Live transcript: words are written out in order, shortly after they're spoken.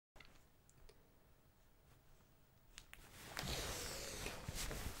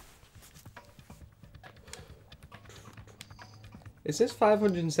Is this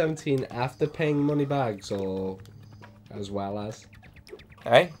 517 after paying money bags or as well as?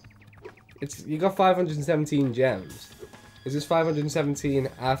 Hey? It's you got 517 gems. Is this 517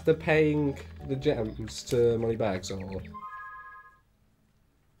 after paying the gems to money bags or?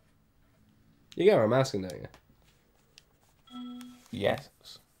 You get what I'm asking, don't you? Yes.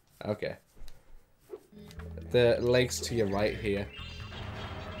 Okay. The lake's to your right here.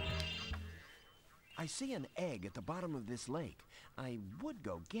 I see an egg at the bottom of this lake. I would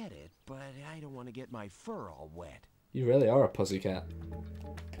go get it, but I don't want to get my fur all wet. You really are a pussycat.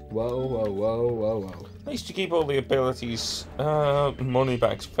 Whoa, whoa, whoa, whoa, whoa. At least you keep all the abilities. Money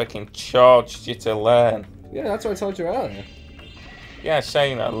bags fucking charged you to learn. Yeah, that's what I told you earlier. Yeah,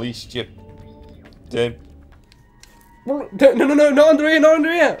 saying at least you did. No, not under here, not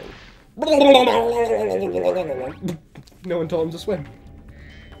under here! No one told him to swim.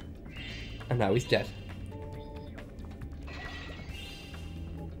 And now he's dead.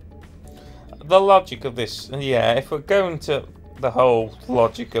 The logic of this, yeah, if we're going to the whole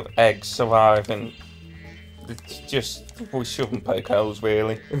logic of eggs surviving, it's just, we shouldn't poke holes,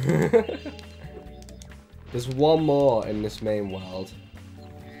 really. There's one more in this main world.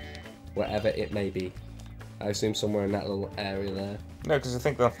 Wherever it may be. I assume somewhere in that little area there. No, because I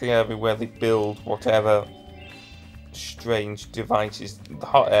think that's the area where they build whatever strange devices, the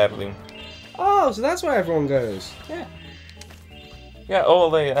hot air balloon. Oh, so that's where everyone goes. Yeah. Yeah, or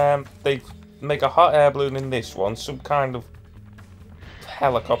they make a hot air balloon in this one, some kind of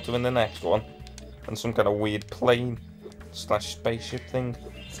helicopter in the next one, and some kind of weird plane / spaceship thing.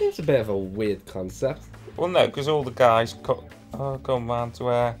 Seems a bit of a weird concept. Well, no, because all the guys come round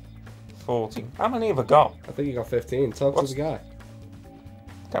to 14. How many have I got? I think you got 15. Talk to the guy.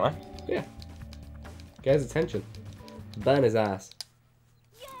 Can I? Yeah. Get his attention. Burn his ass.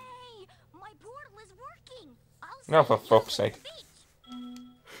 Yay! My portal is working. No, for fuck's sake.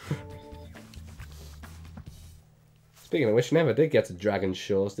 Speaking of which, never did get to Dragon's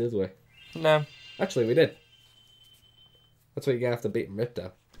Shores, did we? No. Actually, we did. That's what you get after beating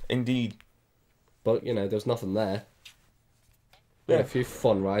Ripto. Indeed. But, you know, there's nothing there. We had a few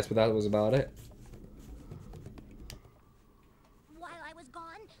fun rides, but that was about it. While I was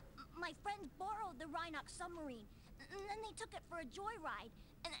gone, my friends borrowed the Rhynoc submarine, and then they took it for a joyride,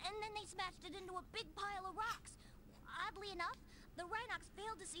 and then they smashed it into a big pile of rocks. Oddly enough, the Rhynocs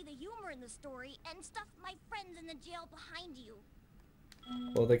failed to see the humor in the story and stuffed my friends in the jail behind you.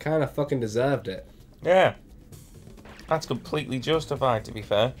 Well, they kind of fucking deserved it. Yeah. That's completely justified, to be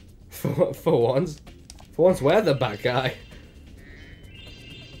fair. For once. For once, we're the bad guy.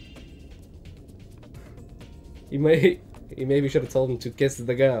 He maybe should have told him to kiss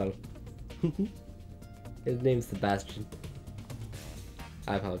the girl. His name's Sebastian.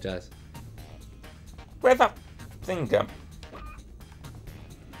 I apologize. Where'd that thing go?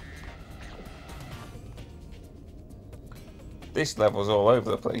 This level's all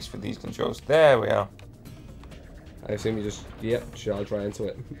over the place for these controls. There we are. I assume you just, yep, charge right into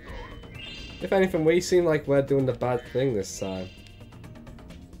it. If anything, we seem like we're doing the bad thing this time.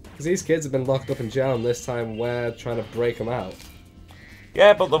 Because these kids have been locked up in jail, and this time we're trying to break them out.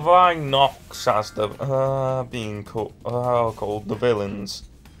 Yeah, but the Rhynocs, as the being called the villains,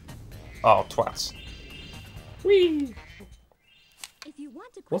 are twats. Whee! If you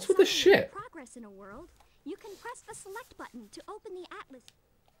want to What's with the shit? Progress in a world, you can press the select button to open the atlas.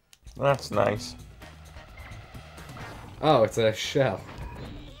 That's nice. Oh, it's a shell.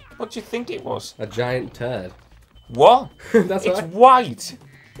 What do you think it was? A giant turd. What? That's it's right. white.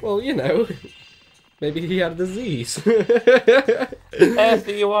 Well, you know, maybe he had a disease. Earth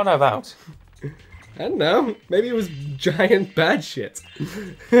are you on about? I don't know. Maybe it was giant bad shit.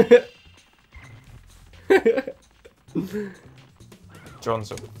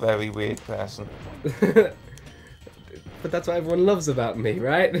 John's a very weird person. But that's what everyone loves about me,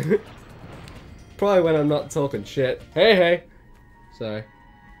 right? Probably when I'm not talking shit. Hey, hey. Sorry.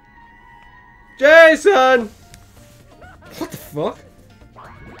 Jason! What the fuck?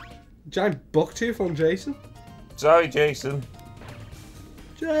 Giant bucktooth on Jason? Sorry, Jason.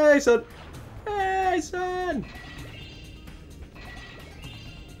 Jason! Jason!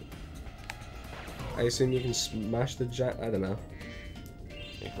 I assume you can smash the giant... I don't know.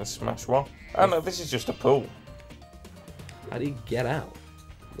 You can smash what? Oh no, this is just a pool. How do you get out?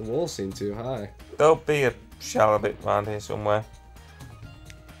 The walls seem too high. There'll be a shallow bit around here somewhere.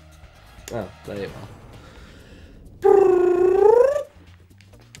 Oh, there you are.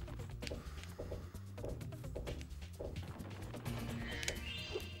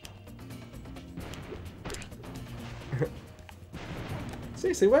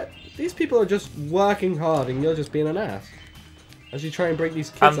 Seriously, what? These people are just working hard and you're just being an ass. As you try and break these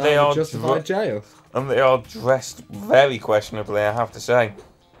kids And they out are of justified jail. And they are dressed very questionably, I have to say.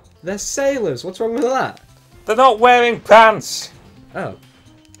 They're sailors. What's wrong with that? They're not wearing pants. Oh.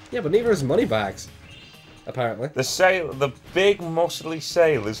 Yeah, but neither is Moneybags. Apparently. The big muscly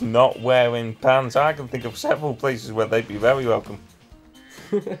sailors not wearing pants. I can think of several places where they'd be very welcome.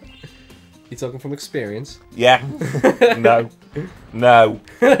 You talking from experience? Yeah. No. No.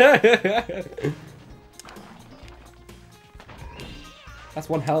 That's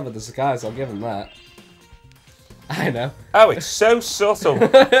one hell of a disguise, I'll give him that. I know. Oh, it's so subtle.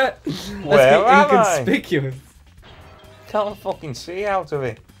 Let's Where be am I? inconspicuous. Can't fucking see out of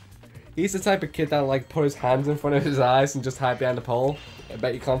it. He's the type of kid that'll like put his hands in front of his eyes and just hide behind a pole. I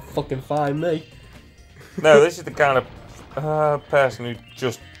bet you can't fucking find me. No, this is the kind of person who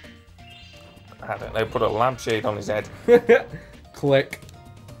just, I don't know, put a lampshade on his head. Click.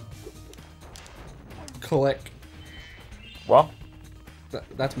 Click. What?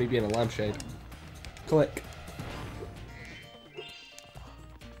 That's me being a lampshade. Click.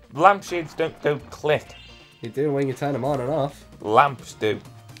 Lampshades don't go click. You do when you turn them on and off. Lamps do.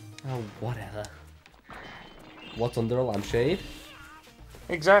 Oh, whatever. What's under a lampshade?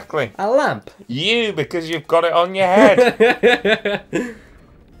 Exactly. A lamp. You, because you've got it on your head.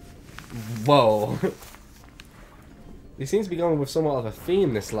 Whoa. He seems to be going with somewhat of a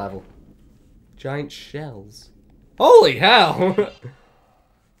theme this level. Giant shells. Holy hell! My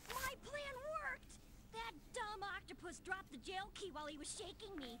plan worked! That dumb octopus dropped the jail key while he was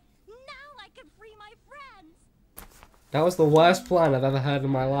shaking me. Now I can free my friends! That was the worst plan I've ever heard in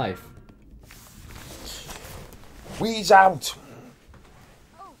my life. Wheeze out.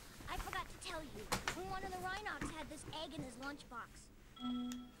 Oh, I forgot to tell you. One of the Rhynocs had this egg in his lunchbox.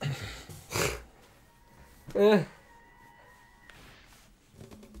 Eh.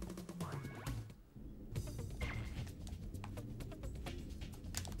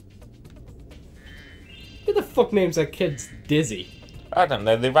 Who the fuck names their kids Dizzy? I don't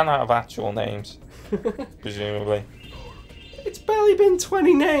know, they ran out of actual names. Presumably. It's barely been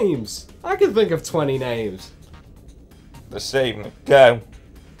 20 names. I can think of 20 names. They're saving it. Go.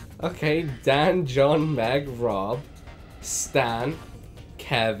 Okay, Dan, John, Meg, Rob, Stan,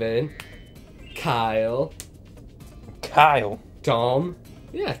 Kevin, Kyle, Kyle. Dom.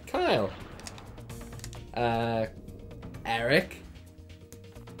 Yeah, Kyle. Eric,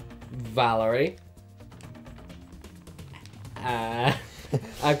 Valerie. I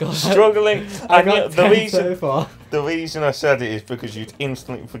got Struggling. I got And the 10 reason so far. the reason I said it is because you'd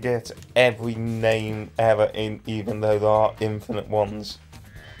instantly forget every name ever, even though there are infinite ones.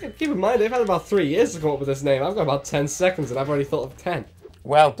 Keep in mind, they've had about 3 years to come up with this name. I've got about 10 seconds and I've already thought of 10.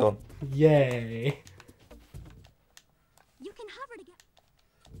 Well done. Yay. You can hover to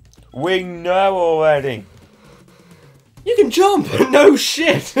get... We know already. You can jump! No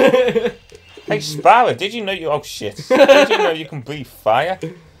shit! Hey Spyro, did you know you? Oh shit! Did you know you can breathe fire?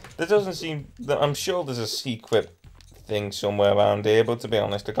 There doesn't seem. I'm sure there's a secret thing somewhere around here, but to be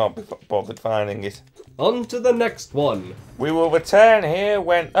honest, I can't be bothered finding it. On to the next one. We will return here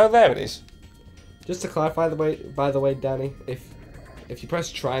when. Oh, there it is. Just to clarify, by the way, Danny, if you press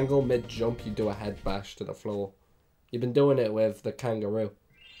triangle mid jump, you do a head bash to the floor. You've been doing it with the kangaroo,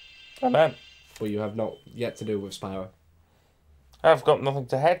 I know. but you have not yet to do with Spyro. I've got nothing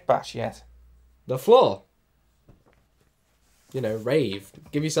to head bash yet. The floor. You know, rave.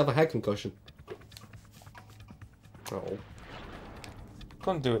 Give yourself a head concussion. Oh.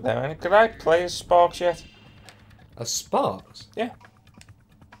 Couldn't do it there, man. Could I play as Sparx yet? A Sparx? Yeah.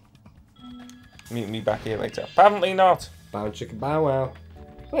 Meet me back here later. Apparently not. Bow chicka bow wow.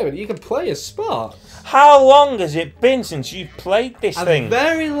 Wait a minute, you can play as Sparx? How long has it been since you played this thing? A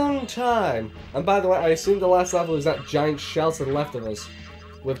very long time. And by the way, I assume the last level is that giant shell to the left of us.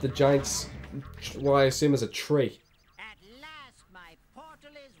 With the giants, what I assume is a tree. At last, my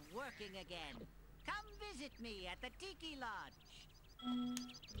portal is working again. Come visit me at the Tiki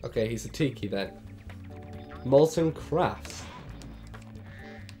Lodge. Okay, he's a tiki then. Molten crafts.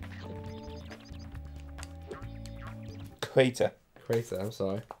 Crater. Crater, I'm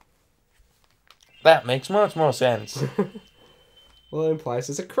sorry. That makes much more sense. Well, it implies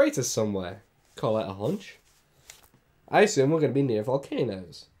there's a crater somewhere. Call it a hunch. I assume we're going to be near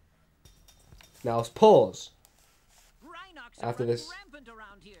volcanoes. Now let's pause. Rhynocs After are this. rampant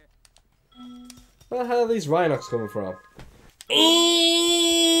around here. Where the hell are these Rhynocs coming from?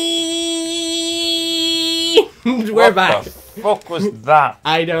 We're back. What the fuck was that?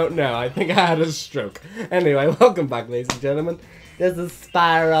 I don't know. I think I had a stroke. Anyway, welcome back, ladies and gentlemen. This is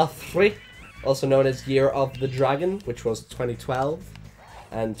Spyro 3, also known as Year of the Dragon, which was 2012,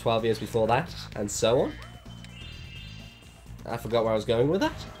 and 12 years before that, and so on. I forgot where I was going with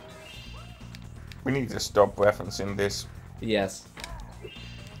that. We need to stop referencing this. Yes.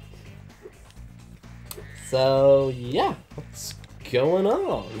 So, yeah. What's going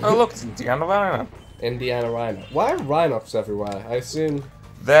on? Oh, look, it's Indiana Rhino. Indiana Rhino. Why are Rhynocs everywhere? I assume...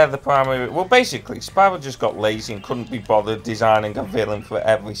 They're the primary... Well, basically, Spyro just got lazy and couldn't be bothered designing a villain for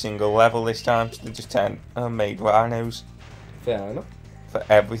every single level this time, so they just made rhinos. Fair enough. For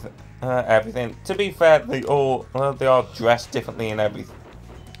everything. Everything. To be fair, they are dressed differently in every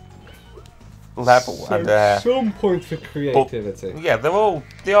level. So And some point for creativity. yeah, they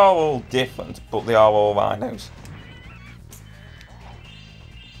are all different, but they are all rhinos.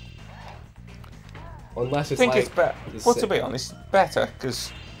 Unless I it's think like... it's better. Well, to be honest, better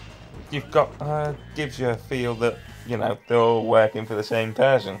because you've got gives you a feel that you know they're all working for the same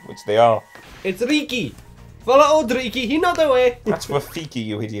person, which they are. It's Riki! Follow old Riki, he know the way! That's Rafiki,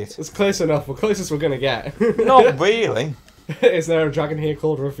 you idiot. It's close enough, the closest we're gonna get. Not really. Is there a dragon here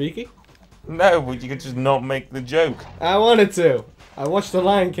called Rafiki? No, but you could just not make the joke. I wanted to. I watched The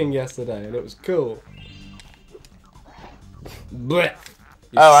Lion King yesterday and it was cool. Blech.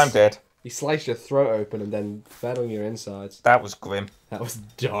 Oh, I'm dead. He sliced your throat open and then fed on your insides. That was grim. That was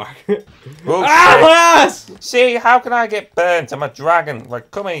dark. Oh, Ah! see, how can I get burnt? I'm a dragon.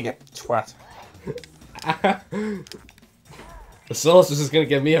 Like, come here, you twat. The Sorceress is gonna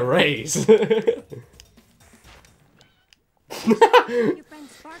give me a raise. Your friend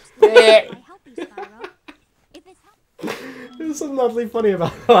Sparx I help you, Spyro. If it's help. There's something oddly funny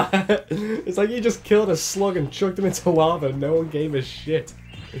about that. It's like you just killed a slug and chucked him into lava and no one gave a shit.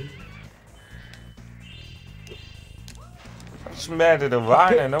 I just murdered a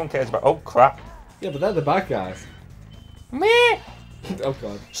rhino. No one cares about. Oh crap! Yeah, but they're the bad guys. Me. Oh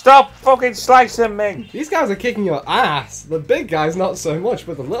god. Stop fucking slicing me! These guys are kicking your ass. The big guys not so much,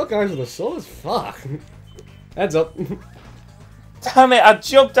 but the little guys with the swords, fuck. Heads up. Damn it! I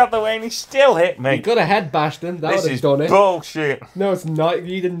jumped out the way and he still hit me. You could have head bashed him. That This would have is done it. bullshit. No, it's not.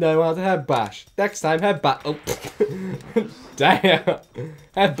 You didn't know how to head bash. Next time, head bash. Oh. Damn.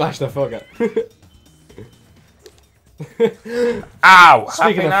 Head bash the fucker. Ow!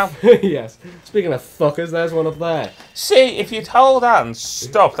 Speaking Happy of, now? yes. Speaking of fuckers, there's one up there. See, if you'd hold that and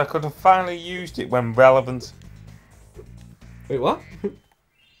stopped, I could have finally used it when relevant. Wait, what?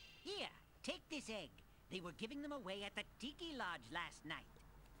 Here, take this egg. They were giving them away at the Tiki Lodge last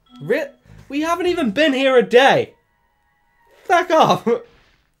night. We haven't even been here a day. Back off.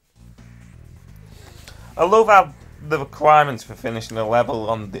 I love how the requirements for finishing a level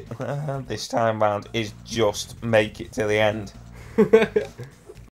on this time round is just make it to the end.